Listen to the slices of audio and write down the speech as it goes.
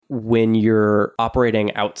when you're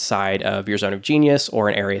operating outside of your zone of genius or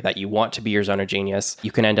an area that you want to be your zone of genius,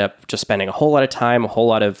 you can end up just spending a whole lot of time, a whole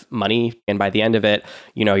lot of money. And by the end of it,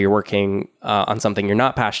 you're working on something you're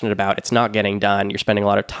not passionate about. It's not getting done. You're spending a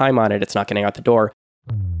lot of time on it. It's not getting out the door.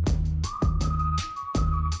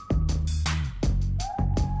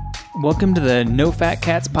 Welcome to the No Fat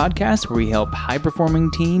Cats podcast, where we help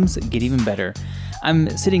high-performing teams get even better.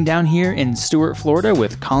 I'm sitting down here in Stuart, Florida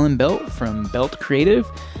with Colin Belt from Belt Creative.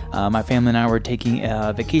 My family and I were taking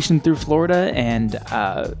a vacation through Florida, and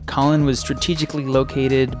Colin was strategically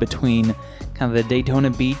located between kind of the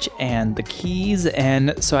Daytona Beach and the Keys,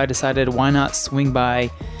 and so I decided why not swing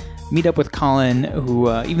by, meet up with Colin,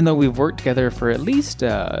 who, even though we've worked together for at least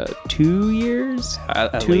 2 years,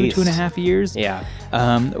 two and a half years,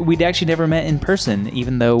 we'd actually never met in person,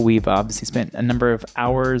 even though we've obviously spent a number of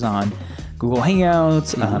hours on Google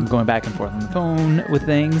Hangouts, going back and forth on the phone with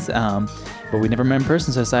things, but we never met in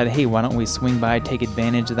person, so I decided, hey, why don't we swing by, take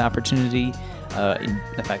advantage of the opportunity, in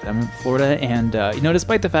the fact that I'm in Florida, and,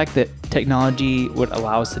 despite the fact that technology would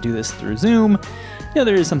allow us to do this through Zoom,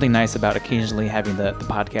 there is something nice about occasionally having the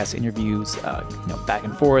podcast interviews, back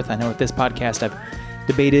and forth. I know with this podcast, I've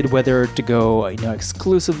debated whether to go,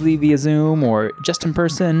 exclusively via Zoom or just in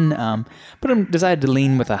person, but I'm decided to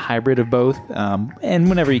lean with a hybrid of both. And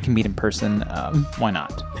whenever you can meet in person, why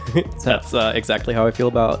not? So, that's exactly how I feel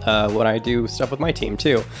about when I do stuff with my team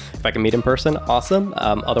too. If I can meet in person, awesome.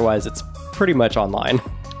 Otherwise, it's pretty much online.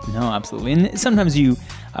 No, absolutely. And sometimes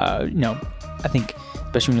I think,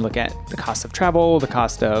 especially when you look at the cost of travel, the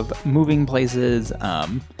cost of moving places,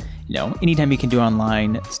 anytime you can do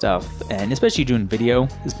online stuff, and especially doing video,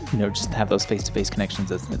 just have those face-to-face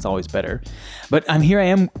connections, it's always better. But here I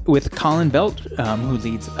am with Colin Belt, who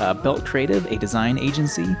leads Belt Creative, a design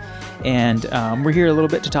agency, and we're here a little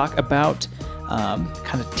bit to talk about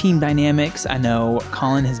kind of team dynamics. I know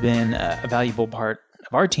Colin has been a valuable part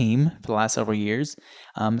of our team for the last several years,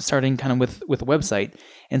 starting kind of with a website.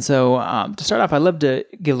 And so to start off, I'd love to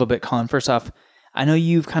get a little bit, Colin. First off, I know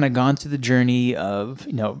you've kind of gone through the journey of,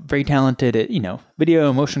 very talented at, video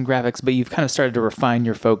and motion graphics, but you've kind of started to refine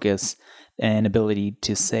your focus and ability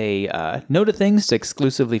to say no to things, to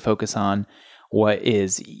exclusively focus on what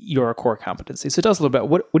is your core competency. So tell us a little bit,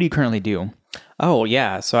 what do you currently do? Oh,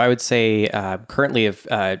 yeah. So I would say currently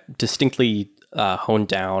have distinctly honed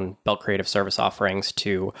down Belt Creative service offerings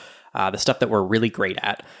to the stuff that we're really great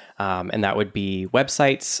at. And that would be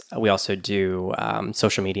websites. We also do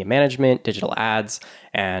social media management, digital ads,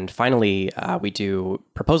 and finally, we do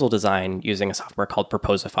proposal design using a software called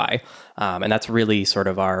Proposify. And that's really sort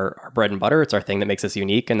of our bread and butter. It's our thing that makes us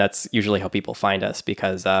unique, and that's usually how people find us,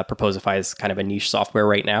 because Proposify is kind of a niche software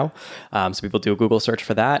right now. So people do a Google search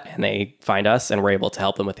for that, and they find us, and we're able to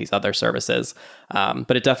help them with these other services.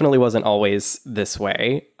 But it definitely wasn't always this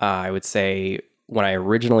way. I would say when I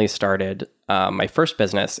originally started my first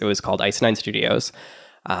business, it was called Ice9 Studios.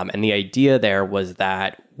 And the idea there was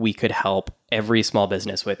that we could help every small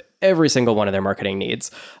business with every single one of their marketing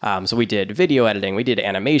needs. So we did video editing, we did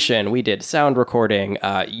animation, we did sound recording,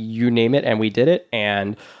 you name it, and we did it.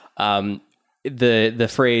 And the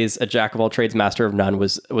phrase "a jack of all trades, master of none"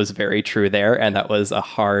 was very true there, and that was a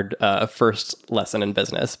hard first lesson in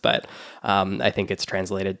business. But I think it's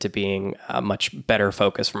translated to being a much better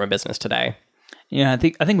focus from a business today. Yeah, I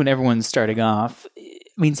think when everyone's starting off,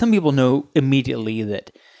 some people know immediately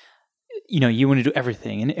that, you want to do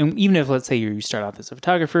everything. And even if, let's say, you start off as a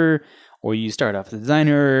photographer or you start off as a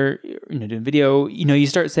designer, doing video, you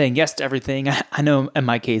start saying yes to everything. I know in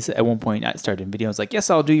my case, at one point I started in video. I was like, yes,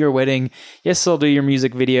 I'll do your wedding. Yes, I'll do your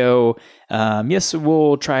music video. Yes,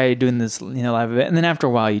 we'll try doing this, live event. And then after a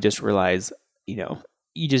while, you just realize,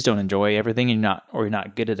 you just don't enjoy everything, and you're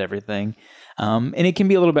not good at everything. And it can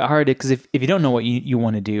be a little bit hard because if you don't know what you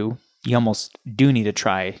want to do, you almost do need to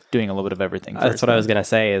try doing a little bit of everything first. That's what I was going to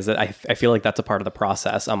say, is that I feel like that's a part of the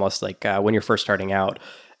process, almost like when you're first starting out.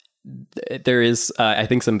 There is, I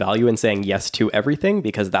think, some value in saying yes to everything,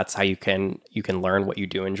 because that's how you can learn what you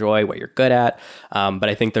do enjoy, what you're good at. But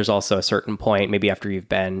I think there's also a certain point, maybe after you've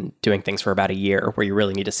been doing things for about a year, where you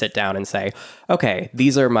really need to sit down and say, okay,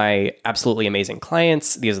 these are my absolutely amazing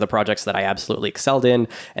clients. These are the projects that I absolutely excelled in.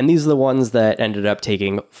 And these are the ones that ended up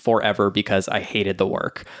taking forever because I hated the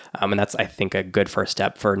work. And that's, I think, a good first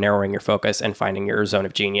step for narrowing your focus and finding your zone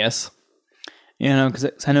of genius.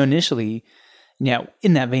 Because I know initially,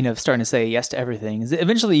 in that vein of starting to say yes to everything, is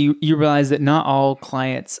eventually you realize that not all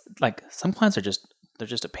clients, like some clients they're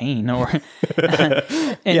just a pain, or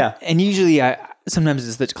and usually sometimes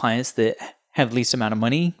it's the clients that have least amount of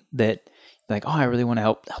money that like, oh, I really want to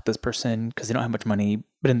help this person because they don't have much money,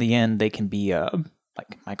 but in the end they can be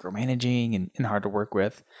like micromanaging and hard to work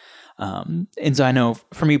with. And so I know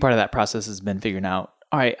for me, part of that process has been figuring out,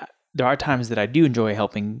 all right, there are times that I do enjoy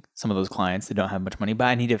helping some of those clients that don't have much money, but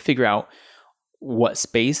I need to figure out what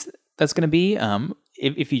space that's going to be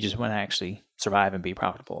if you just want to actually survive and be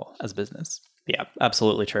profitable as a business. Yeah,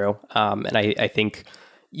 absolutely true. And I think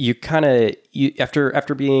you kind of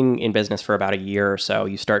after being in business for about a year or so,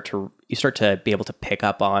 you start to be able to pick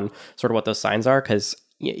up on sort of what those signs are, because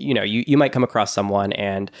you might come across someone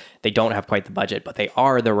and they don't have quite the budget, but they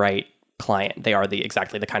are the right client. They are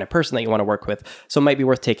exactly the kind of person that you want to work with. So it might be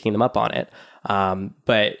worth taking them up on it.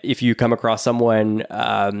 But if you come across someone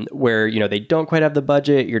where they don't quite have the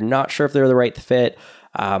budget, you're not sure if they're the right fit.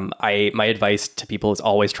 My advice to people is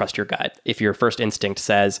always trust your gut. If your first instinct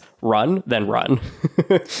says run, then run.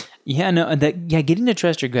 Getting to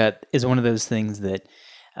trust your gut is one of those things that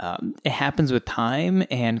it happens with time.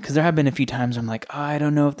 And because there have been a few times where I'm like, I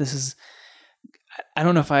don't know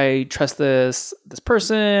if I trust this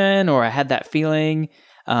person, or I had that feeling.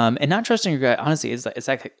 And not trusting your gut, honestly,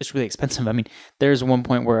 it's really expensive. I mean, there's one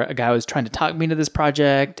point where a guy was trying to talk me into this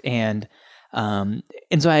project, and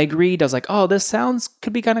so I agreed. I was like, oh, this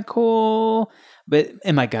could be kind of cool. But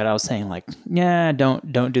in my gut, I was saying like, yeah,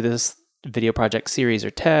 don't do this video project series or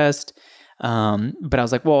test. But I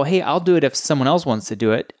was like, well, hey, I'll do it if someone else wants to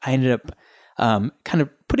do it. I ended up kind of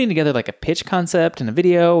putting together like a pitch concept and a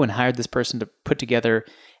video, and hired this person to put together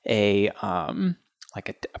a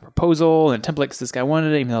proposal and a template because this guy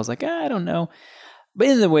wanted it. Even though I was like, I don't know. But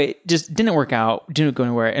in the way, it just didn't work out, didn't go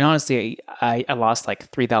anywhere. And honestly, I lost like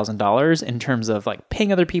 $3,000 in terms of like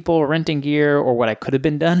paying other people, renting gear, or what I could have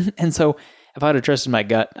been done. And so if I would have trusted my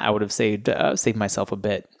gut, I would have saved myself a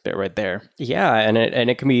bit right there. Yeah, and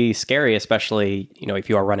it can be scary, especially if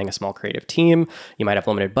you are running a small creative team. You might have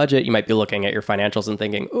limited budget. You might be looking at your financials and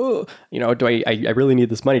thinking, oh, do I really need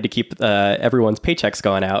this money to keep everyone's paychecks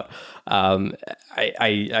going out?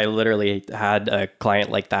 I literally had a client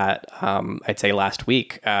like that. I'd say last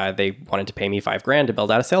week, they wanted to pay me $5,000 to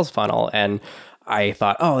build out a sales funnel, and I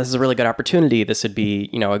thought, oh, this is a really good opportunity. This would be,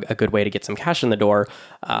 a good way to get some cash in the door.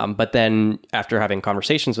 But then after having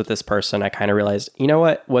conversations with this person, I kind of realized,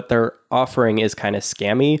 what they're offering is kind of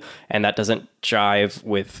scammy, and that doesn't jive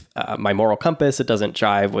with my moral compass. It doesn't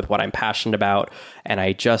jive with what I'm passionate about. And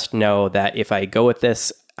I just know that if I go with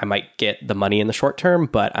this, I might get the money in the short term,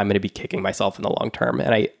 but I'm going to be kicking myself in the long term.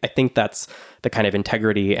 And I think that's the kind of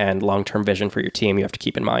integrity and long-term vision for your team you have to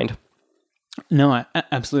keep in mind. No,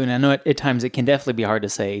 absolutely. And I know at times it can definitely be hard to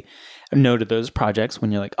say no to those projects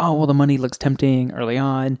when you're like, oh, well, the money looks tempting early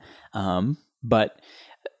on. But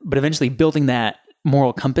eventually building that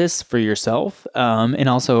moral compass for yourself, and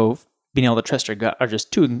also being able to trust your gut are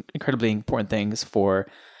just two incredibly important things for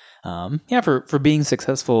being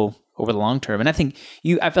successful over the long term. And I think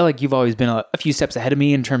I felt like you've always been a few steps ahead of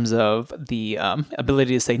me in terms of the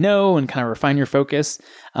ability to say no and kind of refine your focus,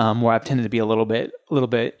 where I've tended to be a little bit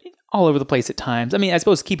all over the place at times. I mean, I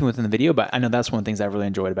suppose keeping within the video, but I know that's one of the things I've really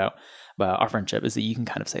enjoyed about our friendship is that you can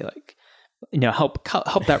kind of say like, help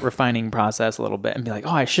that refining process a little bit and be like,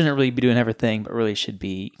 oh, I shouldn't really be doing everything, but really should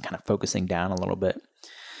be kind of focusing down a little bit.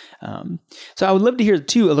 So I would love to hear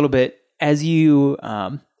too a little bit as you,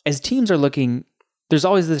 as teams are looking, there's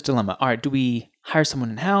always this dilemma. All right, do we hire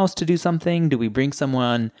someone in-house to do something? Do we bring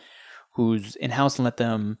someone who's in-house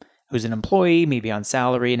and who's an employee, maybe on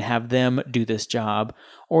salary, and have them do this job?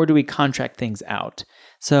 Or do we contract things out?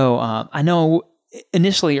 So I know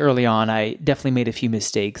initially early on, I definitely made a few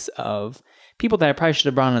mistakes of people that I probably should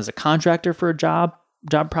have brought on as a contractor for a job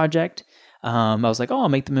project. I was like, oh, I'll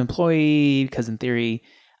make them an employee because in theory,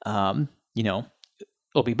 it'll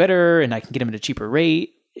be better and I can get them at a cheaper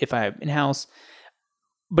rate if I have in-house.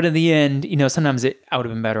 But in the end, sometimes I would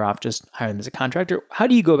have been better off just hiring them as a contractor. How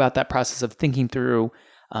do you go about that process of thinking through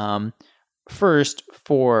first,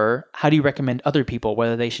 for how do you recommend other people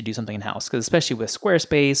whether they should do something in-house? Because especially with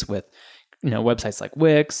Squarespace, with websites like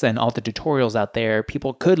Wix and all the tutorials out there,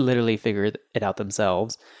 people could literally figure it out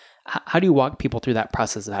themselves. How do you walk people through that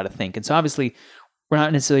process of how to think? And so obviously, we're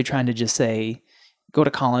not necessarily trying to just say, go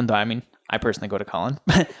to Colin, though. I mean, I personally go to Colin.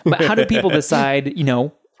 But how do people decide,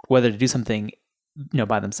 whether to do something,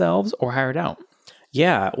 by themselves or hire it out?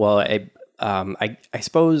 Yeah, well, I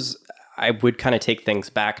suppose I would kind of take things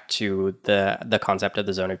back to the concept of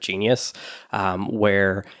the zone of genius,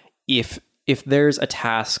 where if there's a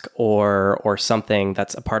task or something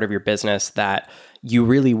that's a part of your business that you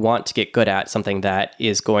really want to get good at, something that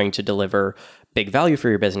is going to deliver big value for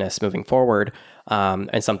your business moving forward,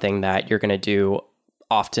 and something that you're going to do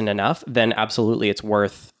often enough, then absolutely it's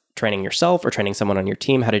worth training yourself or training someone on your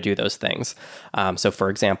team how to do those things. So for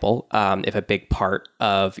example, if a big part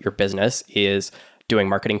of your business is doing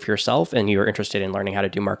marketing for yourself and you're interested in learning how to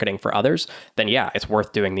do marketing for others, then yeah, it's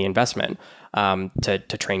worth doing the investment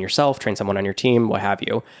to train yourself, train someone on your team, what have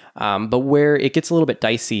you. But where it gets a little bit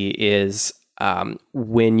dicey is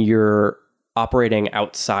when you're operating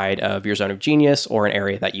outside of your zone of genius or an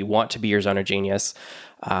area that you want to be your zone of genius.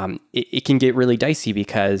 It can get really dicey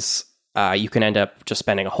because you can end up just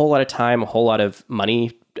spending a whole lot of time, a whole lot of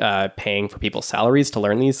money paying for people's salaries to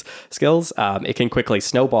learn these skills. It can quickly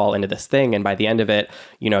snowball into this thing. And by the end of it,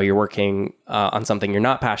 you're working on something you're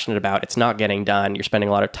not passionate about. It's not getting done. You're spending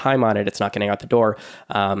a lot of time on it. It's not getting out the door.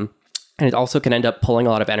 And it also can end up pulling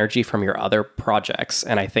a lot of energy from your other projects.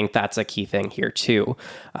 And I think that's a key thing here too.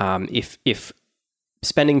 If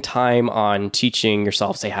spending time on teaching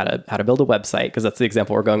yourself, say how to build a website, because that's the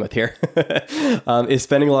example we're going with here, is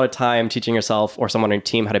spending a lot of time teaching yourself or someone on your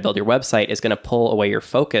team how to build your website is going to pull away your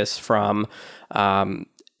focus from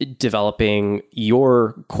developing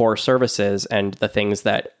your core services and the things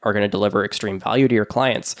that are going to deliver extreme value to your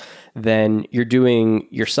clients, then you're doing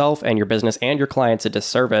yourself and your business and your clients a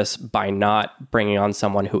disservice by not bringing on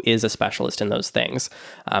someone who is a specialist in those things.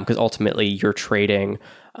 Because ultimately you're trading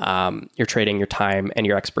your time and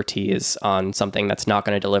your expertise on something that's not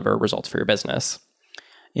going to deliver results for your business.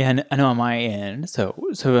 Yeah, and I know on my end. So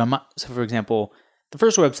for example, the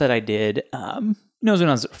first website I did, was when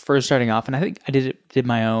I was first starting off, and I think I did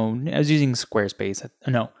my own. I was using Squarespace.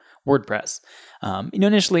 WordPress.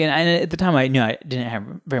 Initially, and at the time I knew I didn't have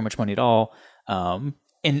very much money at all, and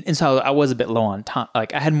so I was a bit low on time.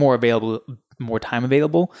 Like I had more time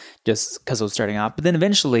available just because I was starting off. But then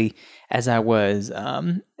eventually, as I was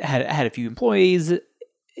had a few employees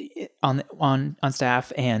on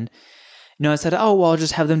staff, and I said, oh well, I'll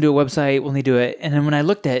just have them do a website when they do it. And then when I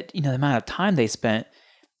looked at the amount of time they spent,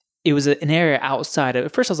 it was an area outside of.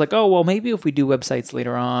 At first, I was like, oh well, maybe if we do websites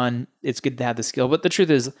later on, it's good to have the skill. But the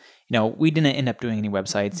truth is, we didn't end up doing any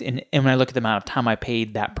websites. And when I look at the amount of time I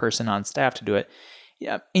paid that person on staff to do it,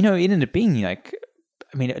 it ended up being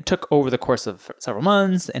it took over the course of several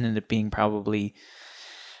months and ended up being probably,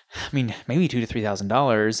 maybe $2,000 to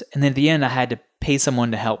 $3,000. And then at the end, I had to pay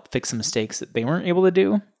someone to help fix some mistakes that they weren't able to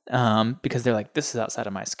do because they're like, this is outside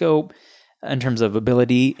of my scope in terms of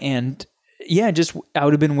ability. And yeah, I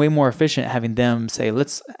would have been way more efficient having them say,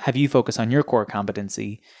 let's have you focus on your core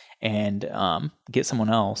competency and get someone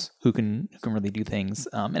else who can really do things.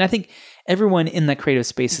 And I think everyone in that creative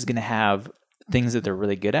space is going to have things that they're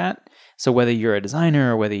really good at. So whether you're a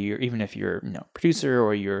designer or whether even if you're producer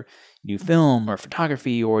or you do film or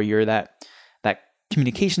photography or you're that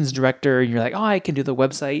communications director and you're like, oh, I can do the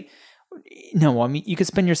website. No, you could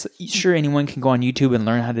sure anyone can go on YouTube and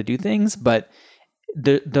learn how to do things, but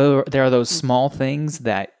there are those small things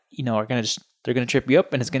that are they're gonna trip you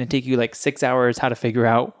up, and it's gonna take you like 6 hours how to figure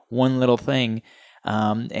out one little thing,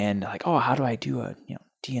 and like, oh, how do I do a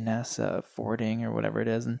DNS forwarding or whatever it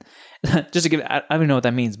is, and just to give, I don't even know what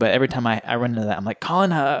that means, but every time I run into that, I'm like,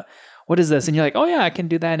 Colin, what is this? And you're like, oh yeah, I can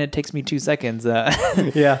do that, and it takes me 2 seconds.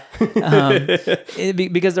 Yeah,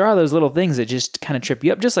 because there are those little things that just kind of trip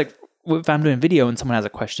you up, just like. If I'm doing video and someone has a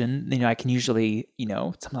question, I can usually,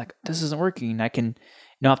 something like, this isn't working. I can,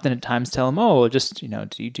 often at times tell them, oh, just, do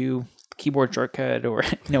you do keyboard shortcut or,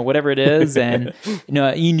 whatever it is. And,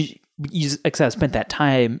 because I've spent that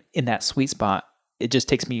time in that sweet spot, it just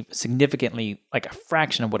takes me significantly, like a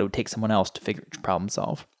fraction of what it would take someone else to problem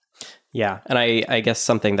solve. Yeah. And I guess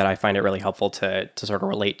something that I find it really helpful to sort of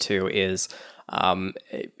relate to is,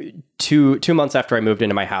 2 months after I moved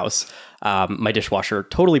into my house, my dishwasher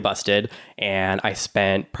totally busted, and I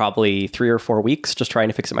spent probably 3 or 4 weeks just trying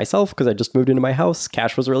to fix it myself because I just moved into my house.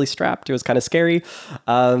 Cash was really strapped. It was kind of scary.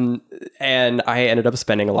 And I ended up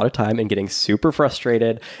spending a lot of time and getting super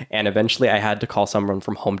frustrated. And eventually I had to call someone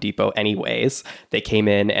from Home Depot anyways. They came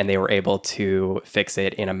in and they were able to fix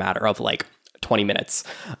it in a matter of like 20 minutes.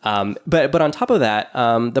 But on top of that,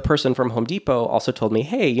 the person from Home Depot also told me,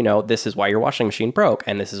 hey, this is why your washing machine broke,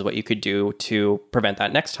 and this is what you could do to prevent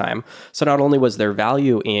that next time. So not only was there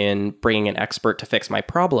value in bringing an expert to fix my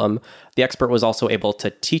problem, the expert was also able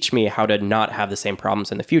to teach me how to not have the same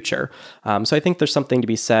problems in the future. So I think there's something to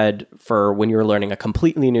be said for when you're learning a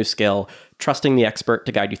completely new skill, trusting the expert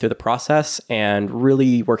to guide you through the process and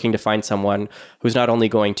really working to find someone who's not only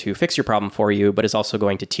going to fix your problem for you, but is also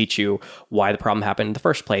going to teach you why the problem happened in the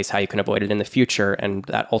first place, how you can avoid it in the future. And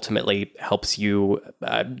that ultimately helps you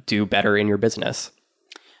do better in your business.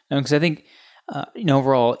 Because I think,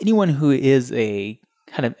 overall, anyone who is a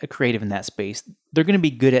kind of a creative in that space, they're going to be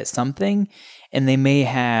good at something, and they may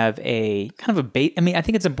have a kind of I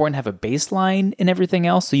think it's important to have a baseline in everything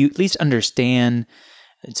else. So you at least understand.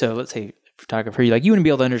 So let's say photographer, you wouldn't be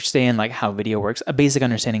able to understand like how video works, a basic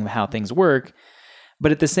understanding of how things work.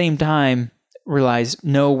 but at the same time, realize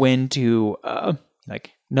know when to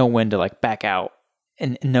back out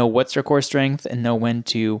and know what's your core strength and know when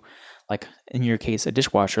to, like in your case, a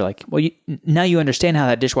dishwasher, now you understand how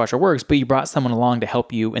that dishwasher works, but you brought someone along to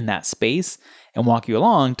help you in that space and walk you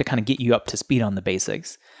along to kind of get you up to speed on the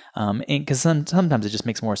basics. And because sometimes it just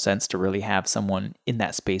makes more sense to really have someone in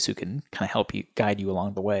that space who can kind of help you, guide you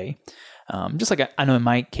along the way. Just like I know in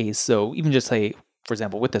my case, so even just say, for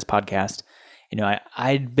example, with this podcast,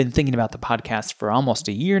 I'd been thinking about the podcast for almost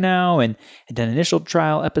a year now and had done an initial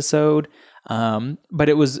trial episode. But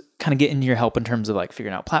it was kind of getting your help in terms of like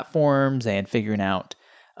figuring out platforms and figuring out,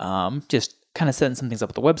 just kind of setting some things up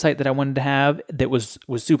with the website that I wanted to have that was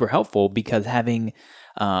super helpful because having,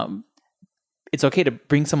 it's okay to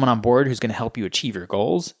bring someone on board who's going to help you achieve your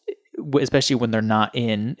goals, especially when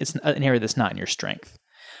it's an area that's not in your strength.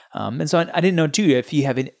 And so I didn't know too, if you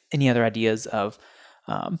have any other ideas of,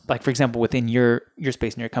 like for example, within your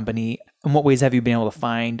space in your company, in what ways have you been able to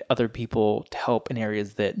find other people to help in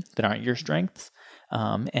areas that aren't your strengths,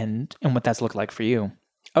 and what that's looked like for you?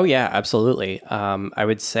 Oh yeah, absolutely. I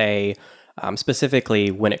would say specifically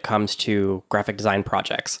when it comes to graphic design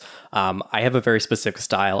projects, I have a very specific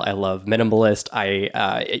style. I love minimalist.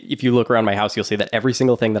 If you look around my house, you'll see that every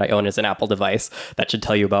single thing that I own is an Apple device. That should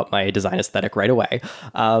tell you about my design aesthetic right away.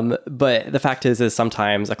 But the fact is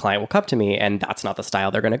sometimes a client will come to me and that's not the style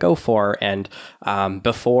they're going to go for. And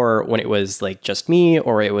before, when it was like just me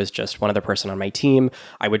or it was just one other person on my team,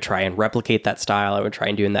 I would try and replicate that style. I would try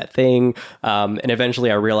and do that thing. And eventually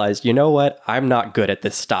I realized, you know what? I'm not good at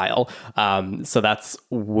this style. So that's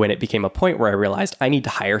when it became a point where I realized I need to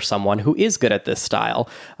hire someone who is good at this style,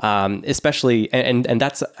 especially, and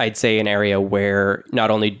that's, I'd say, an area where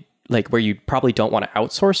not only like where you probably don't want to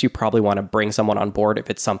outsource, you probably want to bring someone on board if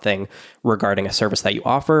it's something regarding a service that you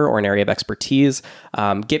offer or an area of expertise.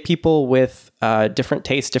 Get people with different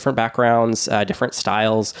tastes, different backgrounds, different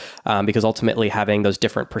styles, because ultimately having those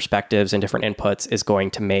different perspectives and different inputs is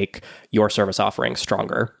going to make your service offering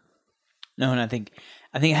stronger. No, and I think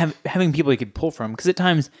having people you could pull from, because at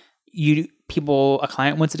times a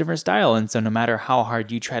client wants a different style, and so no matter how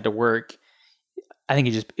hard you try to work, I think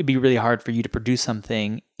it'd be really hard for you to produce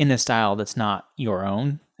something in a style that's not your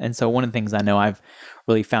own. And so one of the things I know I've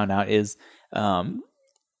really found out is,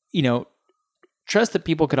 trust that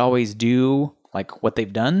people could always do like what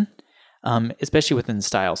they've done, especially within the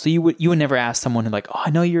style. So you would never ask someone who like, oh, I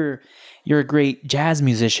know you're a great jazz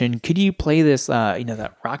musician. Could you play this,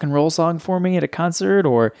 that rock and roll song for me at a concert?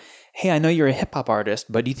 Or, hey, I know you're a hip hop artist,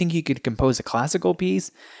 but do you think you could compose a classical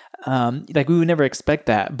piece? We would never expect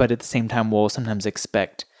that, but at the same time, we'll sometimes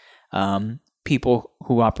expect people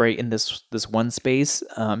who operate in this one space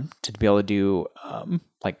to be able to do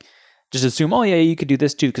just assume, oh yeah, you could do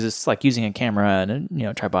this too, because it's like using a camera and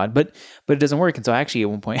a tripod, but it doesn't work. And so I actually at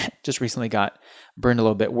one point just recently got burned a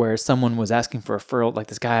little bit where someone was asking for a referral, like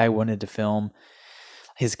this guy wanted to film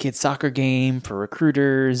his kid's soccer game for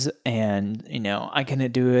recruiters, and I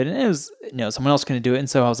couldn't do it, and it was someone else couldn't do it. And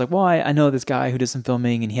so I was like, well, I know this guy who does some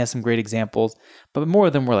filming and he has some great examples, but more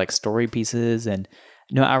of them were like story pieces, and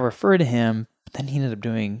I referred to him, but then he ended up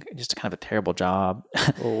doing just kind of a terrible job.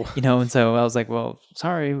 Oh. And so I was like, well,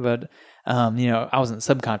 sorry, but I wasn't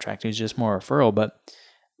subcontracting, it was just more referral, but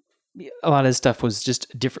a lot of his stuff was just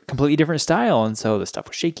completely different style, and so the stuff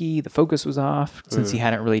was shaky, the focus was off, since he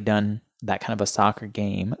hadn't really done that kind of a soccer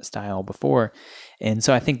game style before. And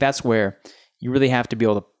so I think that's where you really have to be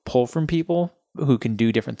able to pull from people who can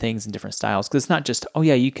do different things in different styles. Because it's not just, oh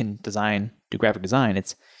yeah, you can do graphic design.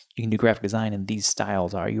 It's, you can do graphic design and these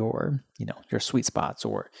styles are your sweet spots,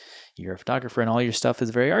 or you're a photographer and all your stuff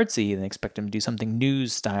is very artsy and expect them to do something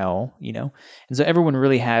news style, And so everyone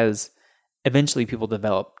really has, eventually people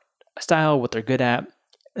develop a style, what they're good at,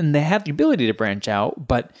 and they have the ability to branch out,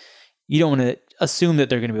 but you don't want to assume that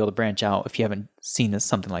they're going to be able to branch out if you haven't seen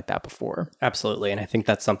something like that before. Absolutely. And I think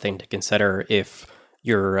that's something to consider if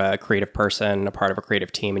you're a creative person, a part of a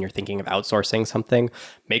creative team, and you're thinking of outsourcing something.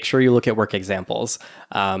 Make sure you look at work examples.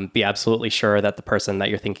 Be absolutely sure that the person that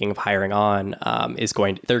you're thinking of hiring on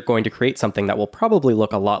they're going to create something that will probably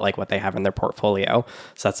look a lot like what they have in their portfolio.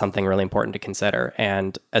 So that's something really important to consider.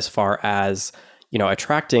 And as far as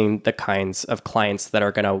attracting the kinds of clients that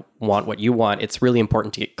are going to want what you want, it's really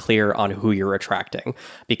important to get clear on who you're attracting.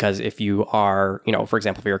 Because if you are, for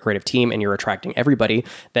example, if you're a creative team and you're attracting everybody,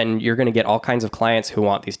 then you're going to get all kinds of clients who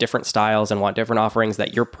want these different styles and want different offerings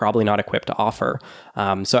that you're probably not equipped to offer.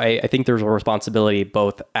 So I think there's a responsibility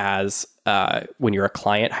both as when you're a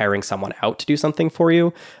client hiring someone out to do something for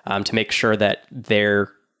you, to make sure that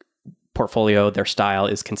portfolio, their style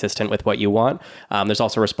is consistent with what you want. There's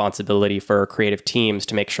also responsibility for creative teams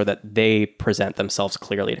to make sure that they present themselves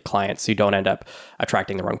clearly to clients, so you don't end up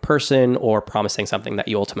attracting the wrong person or promising something that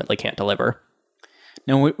you ultimately can't deliver.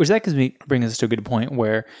 Now, which that brings us to a good point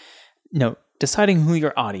where, deciding who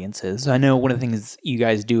your audience is. I know one of the things you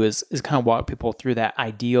guys do is kind of walk people through that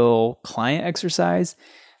ideal client exercise.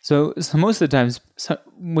 So most of the times,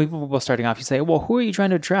 when people are starting off, you say, well, who are you trying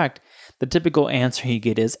to attract? The typical answer you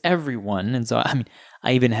get is everyone. And so,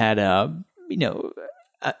 I even had I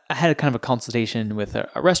had a kind of a consultation with a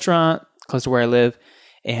restaurant close to where I live.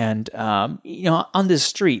 And, on this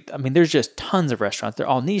street, there's just tons of restaurants. They're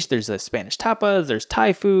all niche. There's Spanish tapas, there's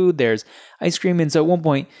Thai food, there's ice cream. And so at one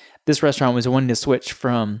point, this restaurant was wanting to switch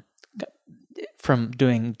from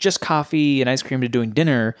doing just coffee and ice cream to doing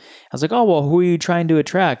dinner. I was like, oh, well, who are you trying to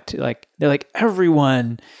attract? Like, they're like,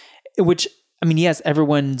 everyone, which, yes,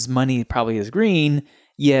 everyone's money probably is green,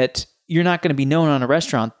 yet you're not going to be known on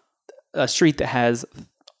a street that has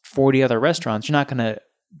 40 other restaurants. You're not going to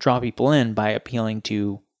draw people in by appealing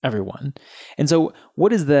to everyone. And so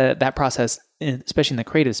what is that process, especially in the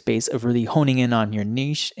creative space, of really honing in on your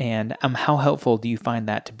niche, and how helpful do you find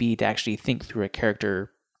that to be to actually think through a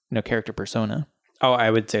character persona? Oh, I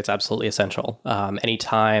would say it's absolutely essential.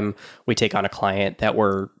 Anytime we take on a client that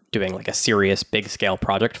we're doing like a serious big scale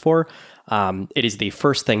project for, it is the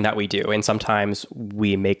first thing that we do. And sometimes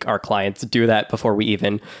we make our clients do that before we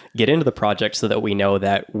even get into the project so that we know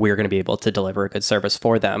that we're going to be able to deliver a good service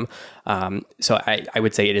for them. So I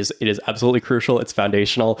would say it is absolutely crucial. It's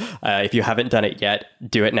foundational. If you haven't done it yet,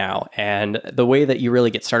 do it now. And the way that you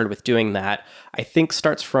really get started with doing that, I think,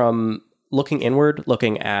 starts from looking inward,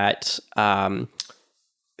 looking at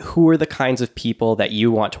who are the kinds of people that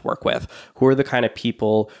you want to work with? Who are the kind of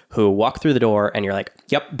people who walk through the door and you're like,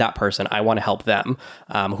 yep, that person, I want to help them.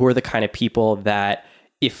 Who are the kind of people that,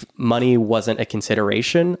 if money wasn't a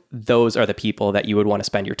consideration, those are the people that you would want to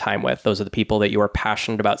spend your time with. Those are the people that you are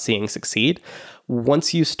passionate about seeing succeed.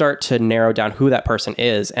 Once you start to narrow down who that person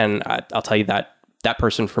is, and I'll tell you that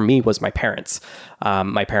person for me was my parents.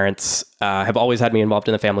 My parents have always had me involved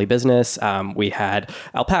in the family business. We had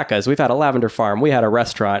alpacas. We've had a lavender farm. We had a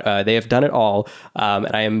restaurant. They have done it all.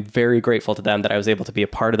 And I am very grateful to them that I was able to be a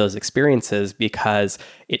part of those experiences, because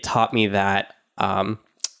it taught me that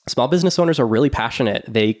small business owners are really passionate.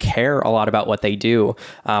 They care a lot about what they do.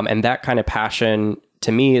 And that kind of passion,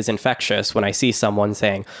 to me, is infectious. When I see someone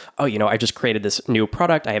saying, oh, I just created this new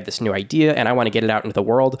product. I have this new idea and I want to get it out into the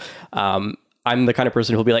world. I'm the kind of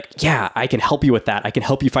person who will be like, yeah, I can help you with that. I can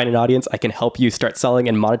help you find an audience. I can help you start selling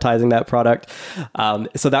and monetizing that product.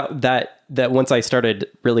 So that once I started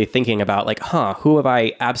really thinking about like, who have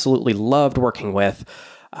I absolutely loved working with?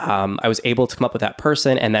 I was able to come up with that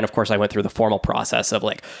person. And then of course I went through the formal process of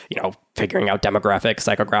like, figuring out demographic,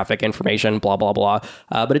 psychographic information, blah, blah, blah.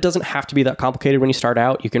 But it doesn't have to be that complicated when you start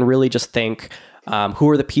out. You can really just think, who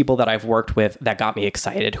are the people that I've worked with that got me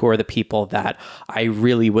excited? Who are the people that I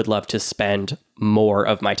really would love to spend more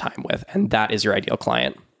of my time with? And that is your ideal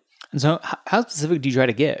client. And so how specific do you try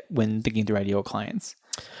to get when thinking through ideal clients?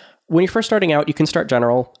 When you're first starting out, you can start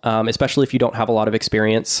general, especially if you don't have a lot of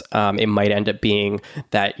experience. It might end up being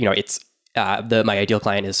that, it's my ideal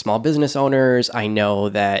client is small business owners. I know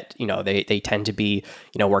that, they tend to be,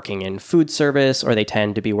 working in food service, or they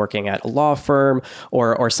tend to be working at a law firm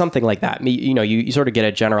or something like that. You sort of get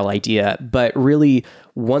a general idea, but really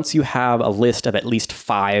once you have a list of at least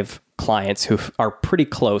 5 clients who are pretty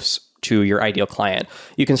close to your ideal client,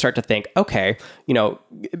 you can start to think, okay,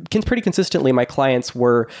 pretty consistently, my clients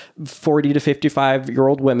were 40 to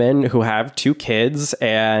 55-year-old women who have 2 kids,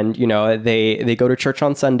 and, they go to church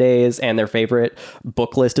on Sundays, and their favorite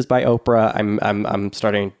book list is by Oprah. I'm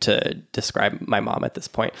starting to describe my mom at this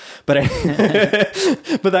point, but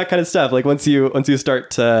but that kind of stuff. Like once you start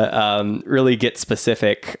to really get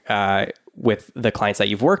specific with the clients that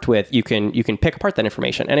you've worked with, you can pick apart that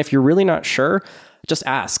information. And if you're really not sure, just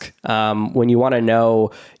ask. When you want to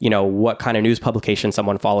know, what kind of news publication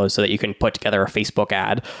someone follows so that you can put together a Facebook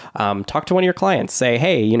ad, talk to one of your clients. Say,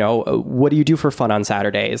 hey, what do you do for fun on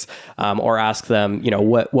Saturdays? Or ask them,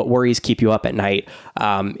 what worries keep you up at night?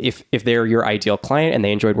 If they're your ideal client and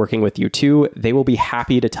they enjoyed working with you too, they will be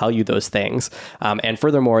happy to tell you those things. And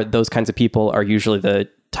furthermore, those kinds of people are usually the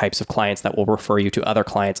types of clients that will refer you to other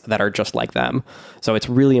clients that are just like them. So it's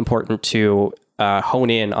really important to hone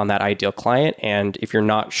in on that ideal client. And if you're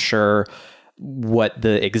not sure what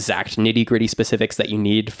the exact nitty-gritty specifics that you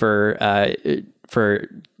need for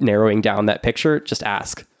narrowing down that picture, just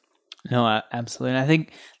ask. No, absolutely. And I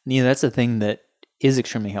think that's the thing that is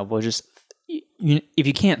extremely helpful. Just if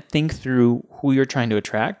you can't think through who you're trying to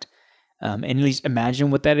attract, and at least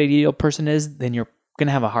imagine what that ideal person is, then you're going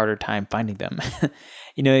to have a harder time finding them.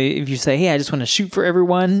 If you say, hey, I just want to shoot for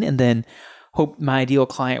everyone and then hope my ideal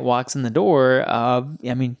client walks in the door,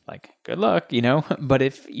 good luck, but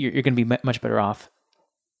if you're going to be much better off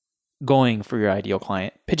going for your ideal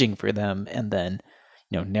client, pitching for them, and then,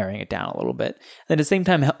 narrowing it down a little bit. And at the same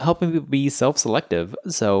time, helping people be self-selective.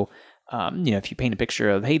 So, if you paint a picture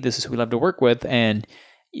of, hey, this is who we love to work with, and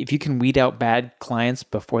if you can weed out bad clients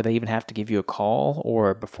before they even have to give you a call,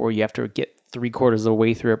 or before you have to get 3/4 of the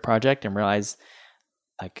way through a project and realize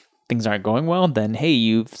things aren't going well, then hey,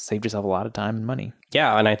 you've saved yourself a lot of time and money.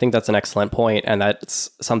 Yeah, and I think that's an excellent point, and that's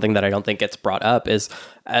something that I don't think gets brought up is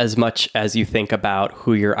as much as you think about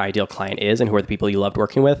who your ideal client is and who are the people you loved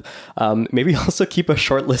working with, maybe also keep a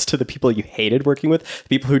short list of the people you hated working with, the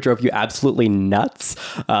people who drove you absolutely nuts,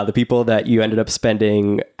 the people that you ended up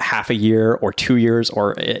spending half a year or 2 years,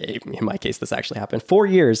 or in my case, this actually happened, 4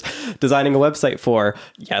 years designing a website for.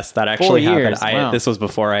 Yes, that actually happened. Wow. This was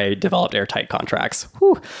before I developed airtight contracts.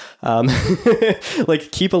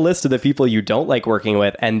 Keep a list of the people you don't like working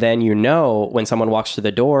with, and then when someone walks through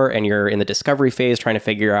the door and you're in the discovery phase trying to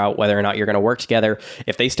figure out whether or not you're going to work together,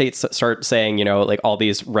 if they start saying all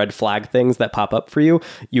these red flag things that pop up for you,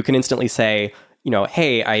 you can instantly say,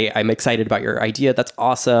 hey, I'm excited about your idea, that's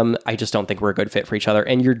awesome, I just don't think we're a good fit for each other.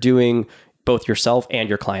 And you're doing both yourself and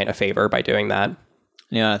your client a favor by doing that.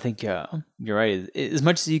 Yeah, I think you're right. As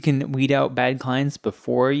much as you can weed out bad clients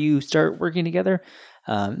before you start working together,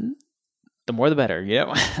 the more the better.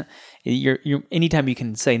 You're anytime you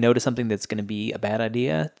can say no to something that's going to be a bad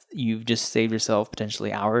idea, you've just saved yourself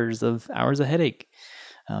potentially hours of headache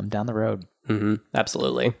down the road. Mm-hmm.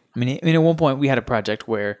 Absolutely. At one point we had a project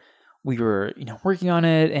where we were working on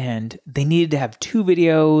it, and they needed to have 2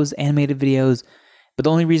 videos, animated videos, but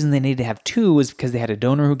the only reason they needed to have 2 was because they had a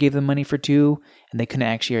donor who gave them money for 2, and they couldn't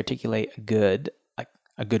actually articulate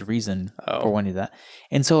a good reason for wanting that.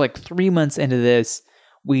 And so 3 months into this,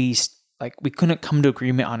 we couldn't come to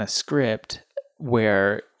agreement on a script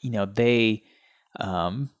where, they,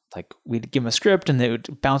 we'd give them a script and they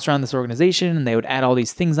would bounce around this organization and they would add all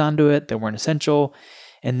these things onto it that weren't essential.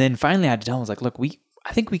 And then finally I had to tell them, I was like, look,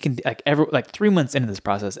 I think we can, 3 months into this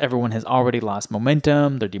process, everyone has already lost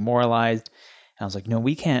momentum. They're demoralized. And I was like, no,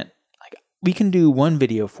 we can't, we can do 1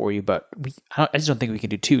 video for you, but I just don't think we can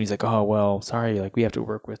do 2. And he's like, oh, well, sorry. We have to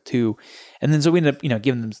work with 2. And then so we ended up,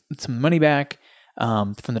 giving them some money back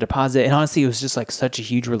from the deposit. And honestly, it was just such a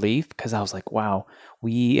huge relief, because I was like, wow,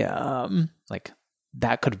 we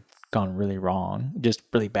that could have gone really wrong, just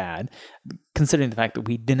really bad, considering the fact that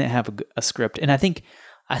we didn't have a script. And I think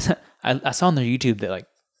I saw on their YouTube that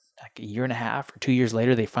a year and a half or 2 years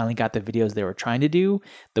later, they finally got the videos they were trying to do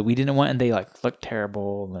that we didn't want, and they looked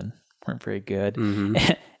terrible and weren't very good.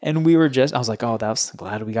 Mm-hmm. And I was like, oh,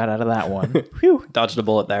 glad we got out of that one. Whew, dodged a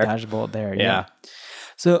bullet there. Yeah.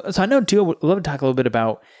 So I know too, I would love to talk a little bit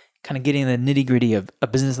about kind of getting the nitty gritty of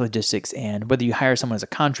business logistics, and whether you hire someone as a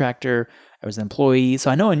contractor or as an employee.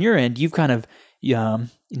 So I know on your end, you've kind of, you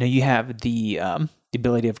have the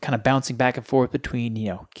ability of kind of bouncing back and forth between,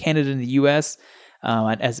 Canada and the U.S.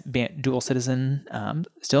 As being dual citizen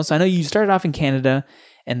still. So I know you started off in Canada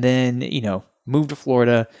and then, moved to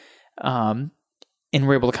Florida, and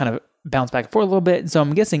were able to kind of bounce back and forth a little bit. So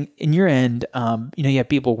I'm guessing in your end, you have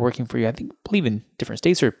people working for you, I believe in different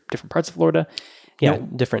states or different parts of Florida. Yeah,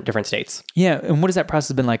 different states. Yeah, and what has that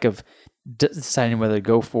process been like of deciding whether to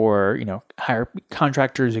go for, hire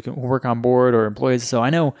contractors who can work on board or employees? So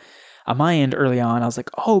I know on my end early on, I was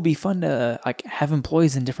like, oh, it'd be fun to have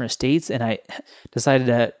employees in different states. And I decided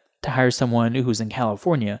to hire someone who's in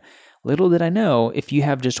California. Little did I know, if you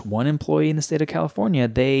have just 1 employee in the state of California,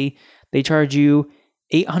 they charge you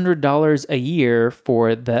 $800 a year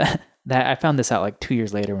for that. I found this out 2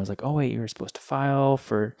 years later, and was like, oh wait, you're supposed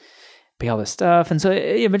to pay all this stuff. And so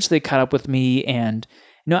it eventually caught up with me. And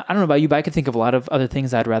I don't know about you, but I could think of a lot of other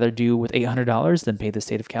things I'd rather do with $800 than pay the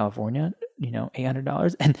state of California,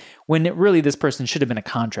 $800. And when really this person should have been a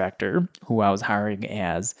contractor who I was hiring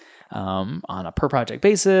as on a per project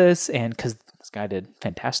basis, and because this guy did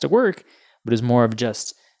fantastic work, but it was more of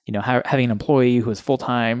just having an employee who is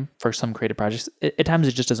full-time for some creative projects. At times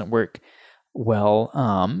it just doesn't work well,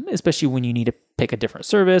 especially when you need to pick a different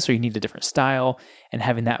service or you need a different style, and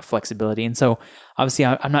having that flexibility. And so obviously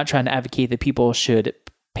I'm not trying to advocate that people should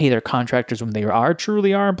pay their contractors when they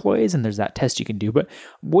truly are employees, and there's that test you can do. But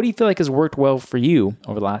what do you feel like has worked well for you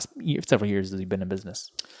over the last several years as you've been in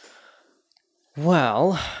business?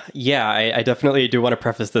 Well, yeah, I definitely do want to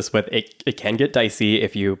preface this with it can get dicey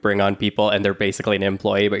if you bring on people and they're basically an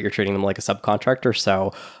employee, but you're treating them like a subcontractor.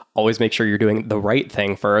 So always make sure you're doing the right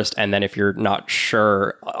thing first. And then if you're not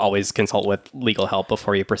sure, always consult with legal help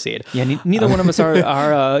before you proceed. Yeah, neither one of us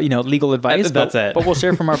are legal advice. That's it. But we'll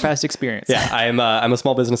share from our past experience. Yeah, I'm a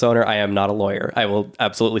small business owner. I am not a lawyer. I will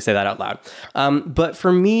absolutely say that out loud. But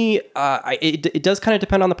for me, it does kind of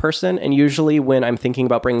depend on the person. And usually when I'm thinking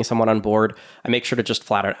about bringing someone on board, I make sure to just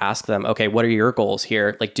flat out ask them, okay, what are your goals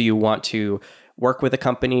here? Like, do you want to work with a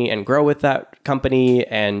company and grow with that company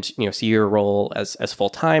and, see your role as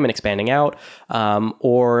full-time and expanding out?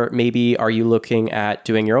 Or maybe are you looking at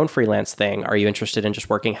doing your own freelance thing? Are you interested in just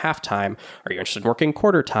working half-time? Are you interested in working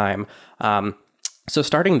quarter-time? So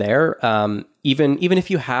starting there, even if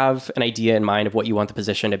you have an idea in mind of what you want the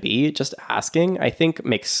position to be, just asking, I think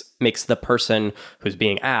makes the person who's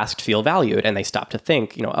being asked feel valued, and they stop to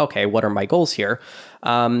think, okay, what are my goals here?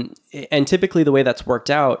 And typically the way that's worked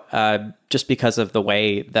out, just because of the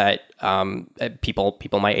way that people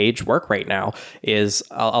my age work right now, is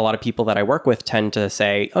a lot of people that I work with tend to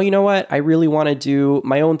say, oh, you know what? I really want to do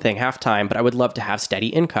my own thing half-time, but I would love to have steady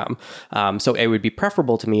income. So it would be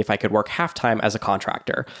preferable to me if I could work half-time as a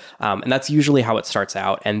contractor. And that's usually how it starts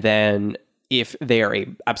out. And then if they are a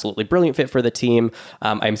absolutely brilliant fit for the team,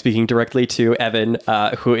 I'm speaking directly to Evan,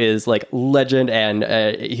 who is like legend, and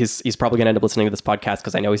he's probably going to end up listening to this podcast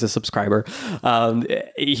because I know he's a subscriber.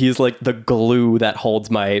 He's like the glue that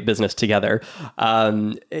holds my business together.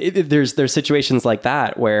 There's situations like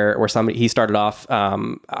that where he started off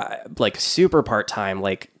like super part-time,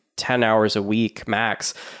 like 10 hours a week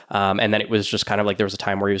max. And then it was just kind of like, there was a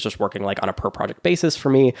time where he was just working like on a per project basis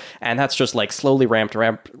for me. And that's just like slowly ramped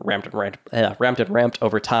over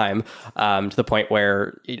time, to the point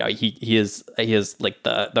where, he is like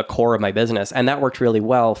the core of my business. And that worked really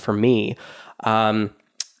well for me. And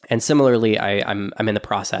similarly, I'm in the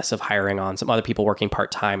process of hiring on some other people working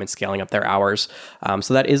part-time and scaling up their hours.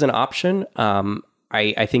 So that is an option.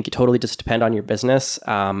 I think it totally just depends on your business.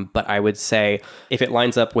 But I would say if it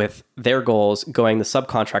lines up with their goals, going the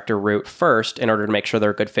subcontractor route first in order to make sure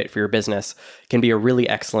they're a good fit for your business can be a really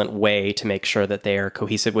excellent way to make sure that they are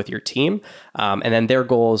cohesive with your team. And then their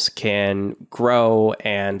goals can grow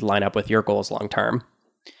and line up with your goals long term.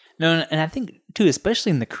 No, and I think too,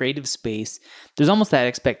 especially in the creative space, there's almost that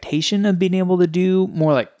expectation of being able to do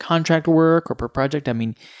more like contract work or per project. I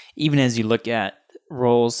mean, even as you look at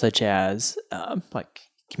roles such as like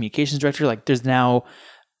communications director, like there's now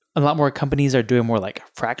a lot more companies are doing more like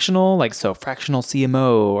fractional, like so fractional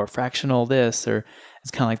CMO or fractional this, or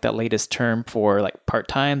it's kind of like that latest term for like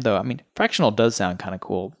part-time, though. I mean, fractional does sound kind of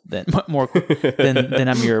cool than more than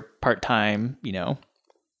I'm your part-time,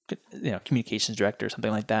 communications director or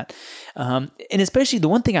something like that. And especially the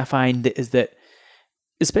one thing I find is that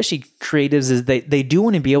especially creatives is they do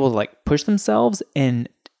want to be able to like push themselves and,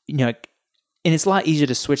 and it's a lot easier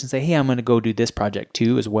to switch and say, hey, I'm going to go do this project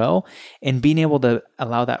too as well. And being able to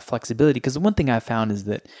allow that flexibility. Because the one thing I've found is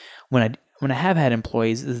that when I have had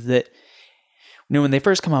employees is that, when they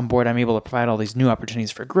first come on board, I'm able to provide all these new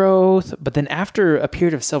opportunities for growth. But then after a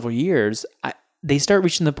period of several years, they start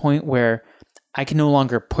reaching the point where I can no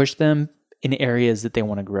longer push them in areas that they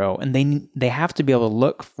want to grow. And they have to be able to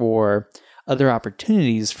look for other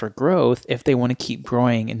opportunities for growth if they want to keep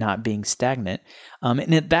growing and not being stagnant.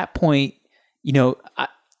 And at that point,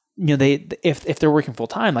 if they're working full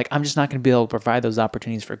time, like I'm just not going to be able to provide those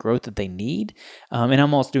opportunities for growth that they need, and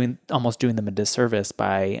I'm almost doing them a disservice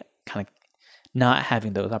by kind of not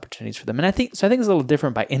having those opportunities for them. And I think it's a little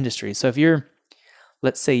different by industry. So if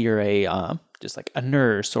let's say you're a just like a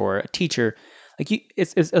nurse or a teacher, like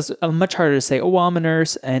it's much harder to say, oh well, I'm a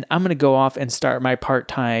nurse and I'm going to go off and start my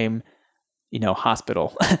part-time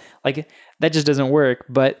hospital. Like that just doesn't work.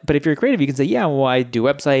 But if you're creative, you can say, yeah, well, I do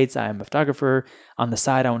websites. I'm a photographer on the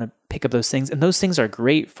side. I want to pick up those things. And those things are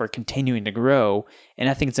great for continuing to grow. And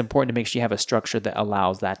I think it's important to make sure you have a structure that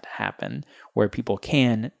allows that to happen, where people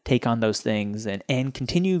can take on those things and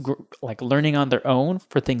continue like learning on their own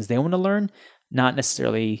for things they want to learn, not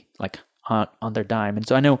necessarily like on their dime. And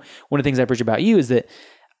so I know one of the things I appreciate about you is that,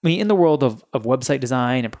 in the world of website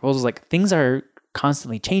design and proposals, like things are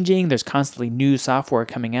constantly changing. There's constantly new software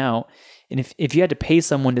coming out. And if you had to pay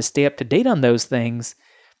someone to stay up to date on those things,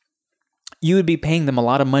 you would be paying them a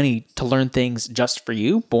lot of money to learn things just for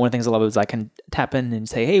you. But one of the things I love is I can tap in and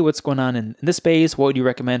say, hey, what's going on in this space? What would you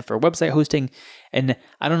recommend for website hosting? And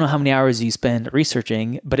I don't know how many hours you spend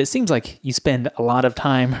researching, but it seems like you spend a lot of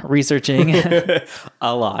time researching.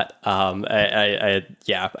 A lot. I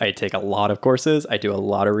take a lot of courses. I do a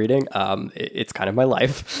lot of reading. It's kind of my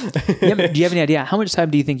life. Do you have any idea? How much time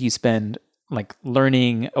do you think you spend like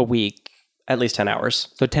learning a week? At least 10 hours.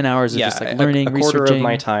 So 10 hours is just like learning, a quarter researching. of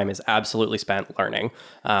my time is absolutely spent learning,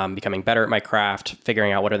 becoming better at my craft,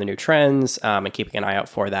 figuring out what are the new trends, and keeping an eye out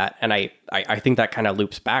for that. And I think that kind of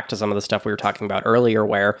loops back to some of the stuff we were talking about earlier,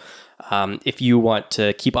 where if you want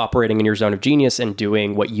to keep operating in your zone of genius and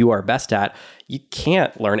doing what you are best at, you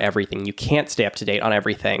can't learn everything. You can't stay up to date on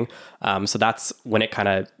everything. So that's when it kind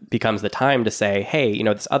of becomes the time to say, hey,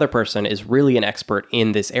 this other person is really an expert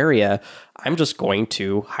in this area. I'm just going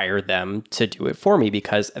to hire them to do it for me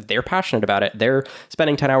because they're passionate about it. They're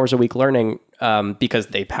spending 10 hours a week learning because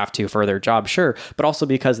they have to for their job, sure, but also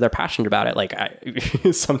because they're passionate about it. Like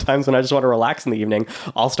sometimes when I just want to relax in the evening,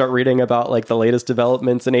 I'll start reading about like the latest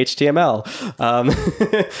developments in HTML.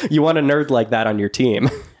 You want a nerd like that on your team.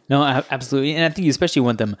 No, absolutely. And I think you especially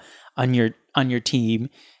want them on your team.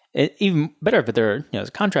 Even better if they're as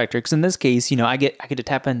a contractor, because in this case, I get to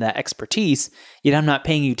tap into that expertise. Yet I'm not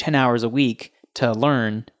paying you 10 hours a week to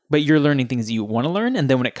learn, but you're learning things you want to learn. And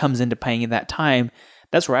then when it comes into paying you that time,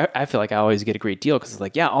 that's where I feel like I always get a great deal, because it's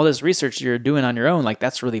like, yeah, all this research you're doing on your own, like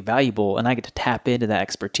that's really valuable, and I get to tap into that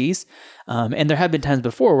expertise. And there have been times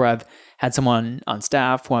before where I've had someone on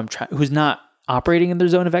staff who's not operating in their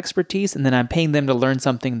zone of expertise, and then I'm paying them to learn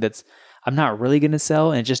something that's I'm not really going to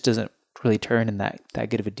sell, and it just doesn't really turn in that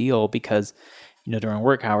good of a deal, because during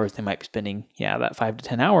work hours they might be spending that 5 to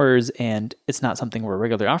 10 hours, and it's not something we're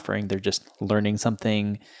regularly offering. They're just learning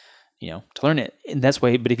something to learn it in that's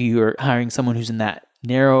way. But if you are hiring someone who's in that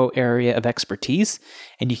narrow area of expertise,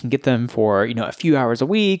 and you can get them for a few hours a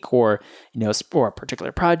week, or for a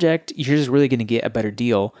particular project, you're just really going to get a better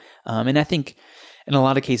deal. And I think in a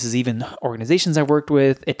lot of cases, even organizations I've worked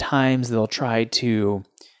with, at times they'll try to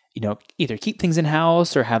either keep things in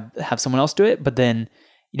house or have someone else do it. But then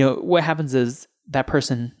what happens is that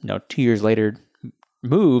person 2 years later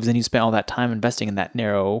moves, and you spent all that time investing in that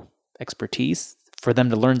narrow expertise for them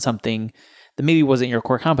to learn something that maybe wasn't your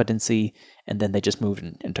core competency, and then they just moved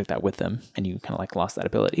and took that with them, and you kind of like lost that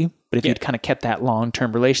ability. But if you'd kind of kept that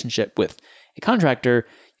long-term relationship with a contractor,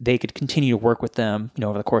 they could continue to work with them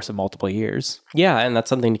over the course of multiple years. Yeah, and that's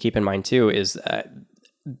something to keep in mind too, is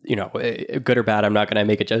good or bad, I'm not going to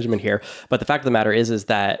make a judgment here, but the fact of the matter is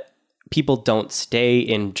that people don't stay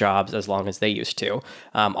in jobs as long as they used to.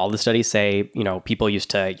 All the studies say, people used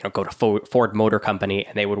to, go to Ford Motor Company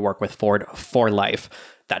and they would work with Ford for life.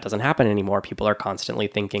 That doesn't happen anymore. People are constantly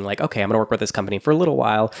thinking like, okay, I'm going to work with this company for a little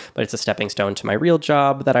while, but it's a stepping stone to my real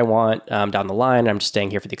job that I want down the line. I'm just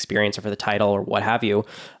staying here for the experience or for the title or what have you.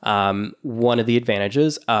 One of the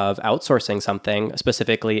advantages of outsourcing something,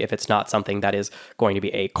 specifically if it's not something that is going to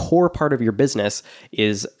be a core part of your business,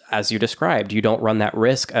 is, as you described, you don't run that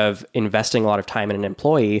risk of investing a lot of time in an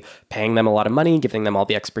employee, paying them a lot of money, giving them all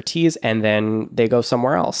the expertise, and then they go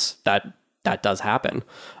somewhere else. That does happen.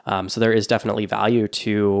 So there is definitely value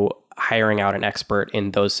to hiring out an expert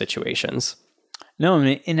in those situations. No,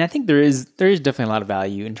 and I think there is definitely a lot of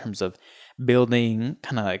value in terms of building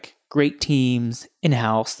kind of like great teams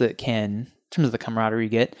in-house that can, in terms of the camaraderie you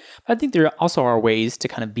get. But I think there also are ways to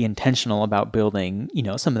kind of be intentional about building,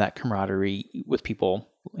 some of that camaraderie with people,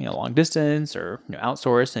 long distance or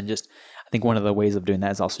outsource. And just, I think one of the ways of doing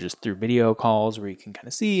that is also just through video calls where you can kind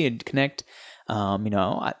of see and connect.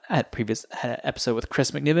 I had an episode with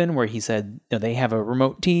Chris McNiven where he said they have a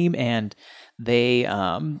remote team, and they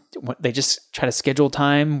just try to schedule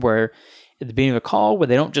time where at the beginning of a call where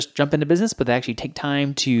they don't just jump into business, but they actually take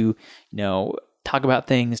time to talk about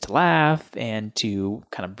things, to laugh, and to